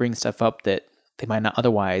kind of bring stuff up that they might not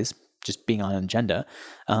otherwise just being on an agenda.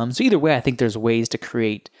 So either way, I think there's ways to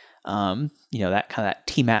create that kind of that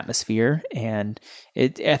team atmosphere, and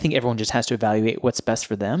I think everyone just has to evaluate what's best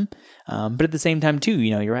for them. But at the same time too,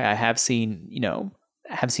 you're right. I have seen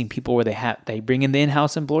people where they bring in the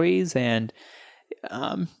in-house employees, and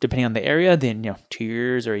depending on the area, then 2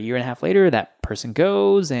 years or a year and a half later, that person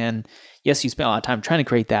goes, and yes, you spent a lot of time trying to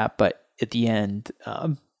create that, but at the end,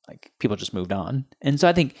 like people just moved on. And so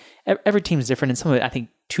I think every team is different, and some of it I think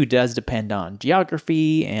too does depend on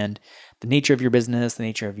geography and the nature of your business, the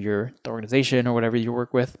nature of the organization or whatever you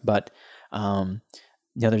work with. But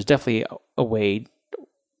there's definitely a way.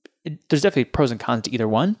 There's definitely pros and cons to either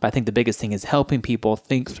one. But I think the biggest thing is helping people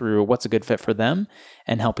think through what's a good fit for them,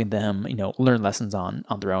 and helping them learn lessons on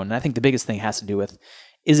their own. And I think the biggest thing has to do with,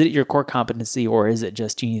 is it your core competency, or is it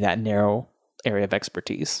just you need that narrow area of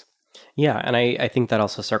expertise? Yeah, and I think that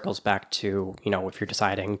also circles back to, if you're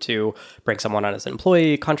deciding to bring someone on as an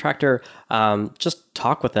employee, contractor, just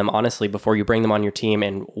talk with them honestly before you bring them on your team,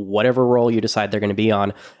 and whatever role you decide they're going to be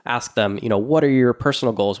on, ask them, what are your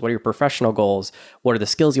personal goals? What are your professional goals? What are the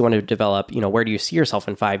skills you want to develop? Where do you see yourself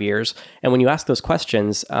in 5 years? And when you ask those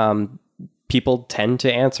questions, people tend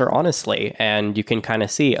to answer honestly, and you can kind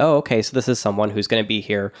of see, oh, okay, so this is someone who's going to be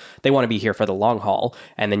here. They want to be here for the long haul.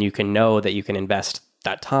 And then you can know that you can invest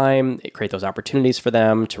that time, create those opportunities for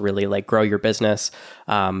them to really like grow your business.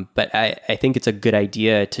 But I think it's a good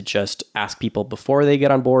idea to just ask people before they get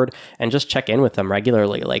on board and just check in with them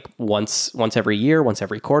regularly, like once every year, once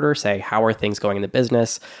every quarter, say, how are things going in the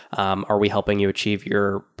business? Are we helping you achieve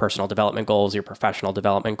your personal development goals, your professional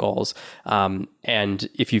development goals? And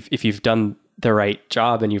if you've done the right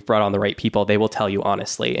job and you've brought on the right people, they will tell you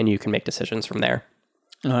honestly, and you can make decisions from there.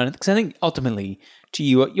 Because I think ultimately, to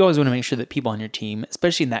you always want to make sure that people on your team,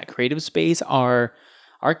 especially in that creative space, are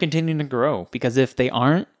continuing to grow. Because if they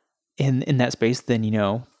aren't in that space, then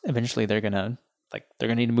eventually they're gonna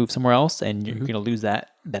need to move somewhere else, and you're gonna lose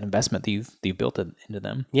that investment that you've built into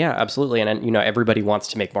them. Yeah, absolutely. And everybody wants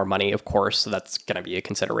to make more money, of course, so that's gonna be a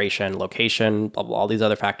consideration, location, blah, blah, all these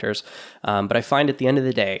other factors. But I find at the end of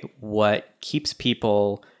the day, what keeps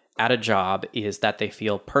people at a job is that they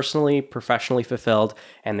feel personally, professionally fulfilled,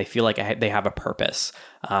 and they feel like they have a purpose.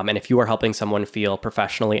 And if you are helping someone feel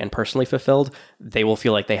professionally and personally fulfilled, they will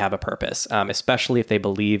feel like they have a purpose, especially if they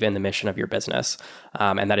believe in the mission of your business.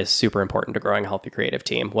 And that is super important to growing a healthy creative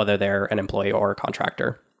team, whether they're an employee or a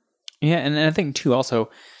contractor. Yeah, and I think too,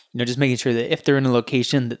 also, just making sure that if they're in a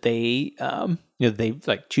location that they, they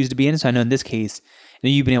like choose to be in. So I know in this case,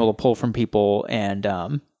 you've been able to pull from people, and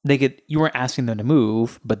you weren't asking them to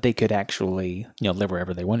move, but they could actually, live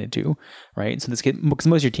wherever they wanted to, right? So this kid, because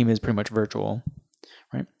most of your team is pretty much virtual,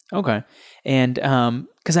 right? Okay. And,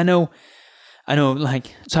 cause I know,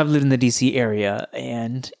 like, so I've lived in the DC area,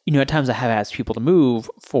 and, at times I have asked people to move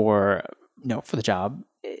for the job,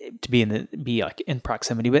 to be like in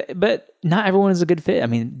proximity, but not everyone is a good fit. I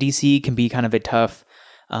mean, DC can be kind of a tough,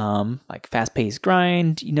 like fast-paced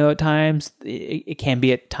grind, at times. It can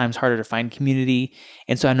be at times harder to find community.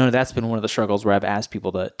 And so I know that's been one of the struggles where I've asked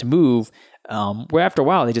people to move, where after a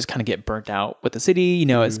while they just kind of get burnt out with the city,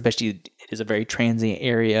 especially it is a very transient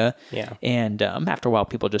area. Yeah. And after a while,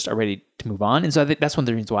 people just are ready to move on. And so I think that's one of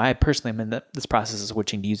the reasons why I personally am in this process of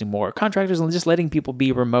switching to using more contractors and just letting people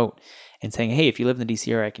be remote and saying, hey, if you live in the DC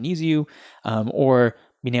area, I can use you, or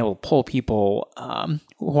being able to pull people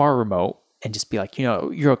who are remote, and just be like,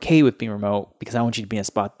 you're okay with being remote because I want you to be in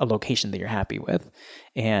a location that you're happy with.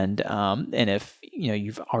 And if,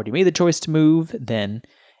 you've already made the choice to move, then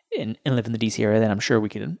and live in the DC area, then I'm sure we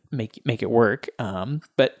can make it work.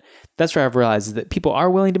 But that's where I've realized is that people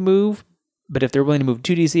are willing to move, but if they're willing to move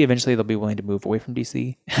to DC, eventually they'll be willing to move away from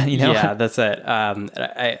DC. Yeah, that's it.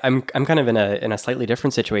 I'm kind of in a slightly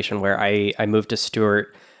different situation where I moved to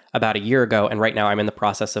Stewart about a year ago, and right now I'm in the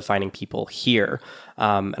process of finding people here.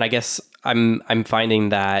 And I guess I'm finding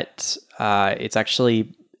that it's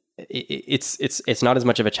actually it's not as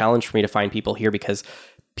much of a challenge for me to find people here because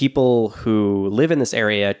people who live in this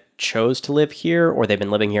area chose to live here, or they've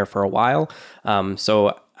been living here for a while.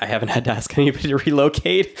 So I haven't had to ask anybody to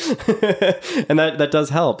relocate, and that does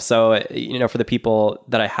help. So, for the people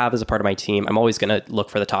that I have as a part of my team, I'm always going to look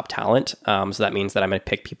for the top talent. So that means that I'm going to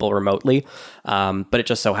pick people remotely. But it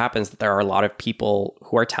just so happens that there are a lot of people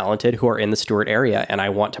who are talented, who are in the Stewart area, and I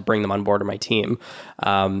want to bring them on board of my team.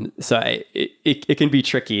 So it can be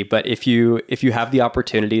tricky, but if you have the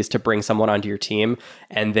opportunities to bring someone onto your team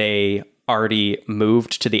and they already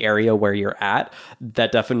moved to the area where you're at,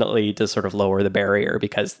 that definitely does sort of lower the barrier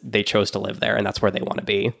because they chose to live there and that's where they want to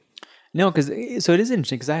be. No, so it is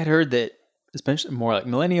interesting because I had heard that especially more like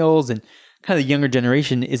millennials and kind of the younger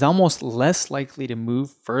generation is almost less likely to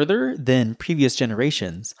move further than previous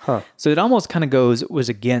generations. Huh. So it almost kind of was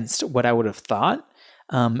against what I would have thought,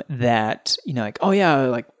 that, like, oh yeah,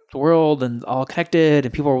 like the world and all connected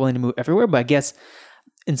and people are willing to move everywhere. But I guess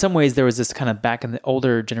in some ways, there was this kind of back in the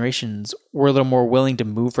older generations were a little more willing to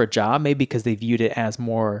move for a job, maybe because they viewed it as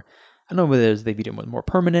more, I don't know whether they viewed it as more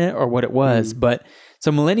permanent or what it was, but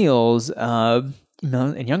so millennials,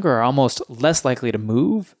 and younger are almost less likely to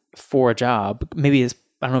move for a job. Maybe I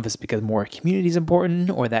don't know if it's because more community is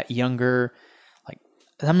important or that younger, like,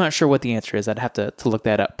 I'm not sure what the answer is. I'd have to look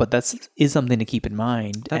that up, but is something to keep in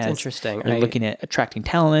mind. That's interesting. You're looking at attracting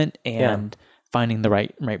talent and finding the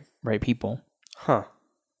right people. Huh.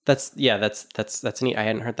 That's neat. I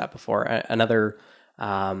hadn't heard that before. Another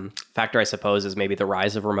factor, I suppose, is maybe the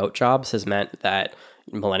rise of remote jobs has meant that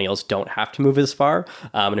millennials don't have to move as far.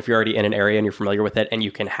 And if you're already in an area and you're familiar with it and you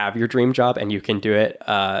can have your dream job and you can do it,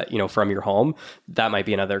 from your home, that might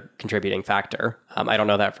be another contributing factor. I don't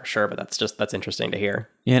know that for sure, but that's interesting to hear.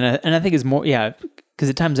 Yeah. And I think it's more, because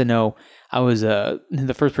at times I know I was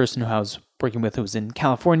the first person who I was working with who was in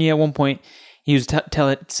California at one point. he was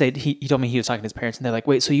he told me he was talking to his parents, and they're like,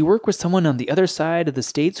 "Wait, so you work with someone on the other side of the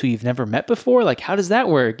states who you've never met before? Like, how does that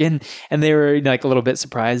work?" And they were like a little bit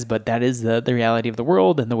surprised, but that is the reality of the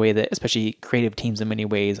world and the way that especially creative teams in many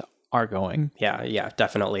ways are going. Yeah,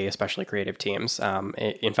 definitely, especially creative teams.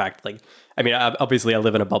 In fact, like, I mean, obviously I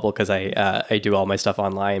live in a bubble because I do all my stuff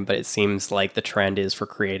online, but it seems like the trend is for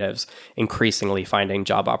creatives increasingly finding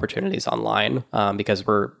job opportunities online because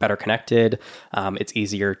we're better connected. It's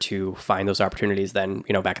easier to find those opportunities than,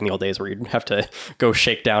 back in the old days where you'd have to go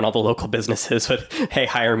shake down all the local businesses with, "Hey,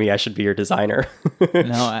 hire me, I should be your designer."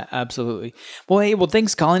 No, absolutely. Well,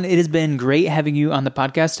 thanks, Colin. It has been great having you on the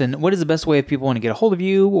podcast. And what is the best way if people want to get a hold of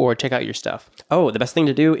you or check out your stuff? Oh, the best thing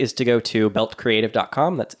to do is to go to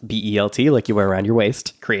beltcreative.com. That's BELT, like you wear around your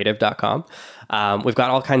waist, creative.com. We've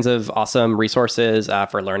got all kinds of awesome resources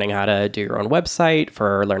for learning how to do your own website,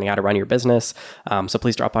 for learning how to run your business. So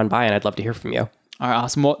please drop on by, and I'd love to hear from you. All right,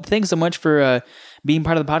 awesome. Well, thanks so much for being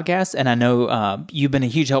part of the podcast. And I know you've been a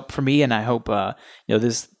huge help for me, and I hope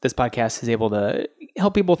this podcast is able to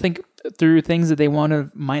help people think through things that they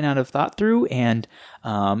might not have thought through, and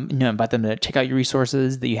invite them to check out your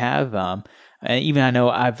resources that you have. And even I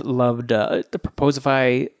know I've loved the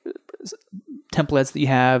Proposify templates that you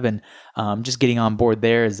have, and just getting on board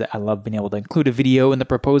there is that I love being able to include a video in the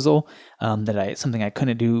proposal something I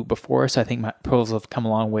couldn't do before. So I think my proposals have come a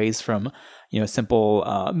long ways from simple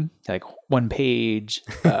like one page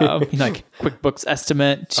like QuickBooks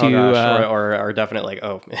estimate to or definitely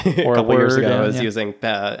like a couple years ago I was using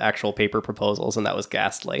actual paper proposals, and that was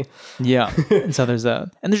ghastly. Yeah. And so there's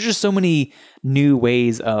just so many new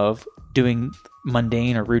ways of doing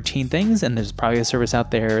mundane or routine things, and there's probably a service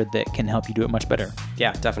out there that can help you do it much better.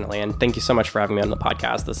 Yeah, definitely. And thank you so much for having me on the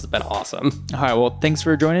podcast. This has been awesome. All right, well, thanks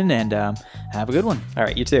for joining, and have a good one. All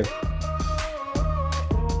right, you too.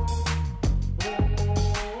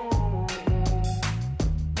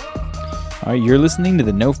 All right, you're listening to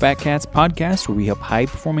the No Fat Cats podcast, where we help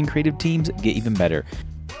high-performing creative teams get even better.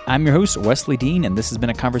 I'm your host, Wesley Dean, and this has been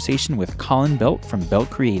a conversation with Colin Belt from Belt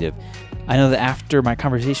Creative. I know that after my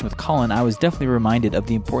conversation with Colin, I was definitely reminded of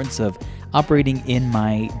the importance of operating in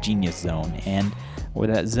my genius zone, and or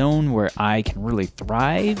that zone where I can really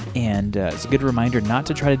thrive. And it's a good reminder not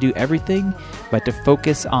to try to do everything, but to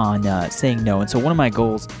focus on saying no. And so one of my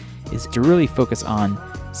goals is to really focus on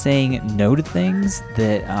saying no to things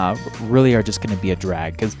that really are just going to be a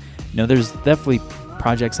drag. Because there's definitely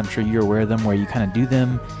projects, I'm sure you're aware of them, where you kind of do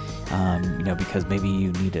them because maybe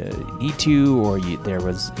you need to, or there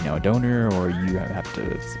was a donor, or you have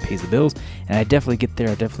to pay the bills. And I definitely get there.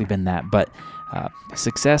 I've definitely been that. But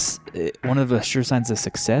success, one of the sure signs of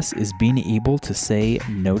success is being able to say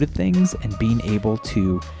no to things and being able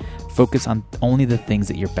to focus on only the things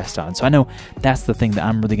that you're best on. So I know that's the thing that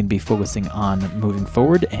I'm really going to be focusing on moving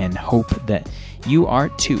forward, and hope that you are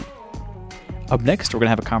too. Up next, we're going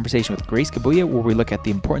to have a conversation with Grace Kabuya, where we look at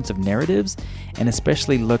the importance of narratives, and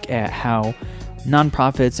especially look at how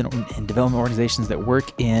nonprofits and development organizations that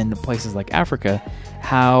work in places like Africa,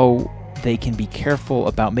 how they can be careful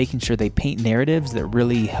about making sure they paint narratives that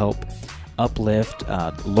really help uplift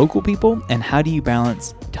local people. And how do you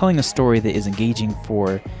balance telling a story that is engaging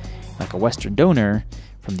for like a Western donor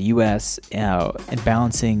from the US and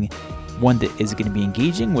balancing one that is going to be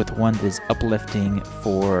engaging with one that is uplifting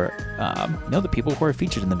for the people who are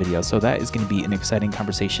featured in the video. So that is going to be an exciting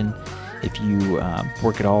conversation if you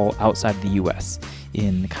work at all outside of the US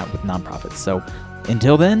with nonprofits. So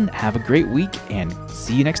until then, have a great week, and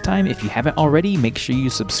see you next time. If you haven't already, make sure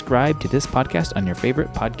you subscribe to this podcast on your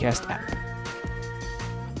favorite podcast app.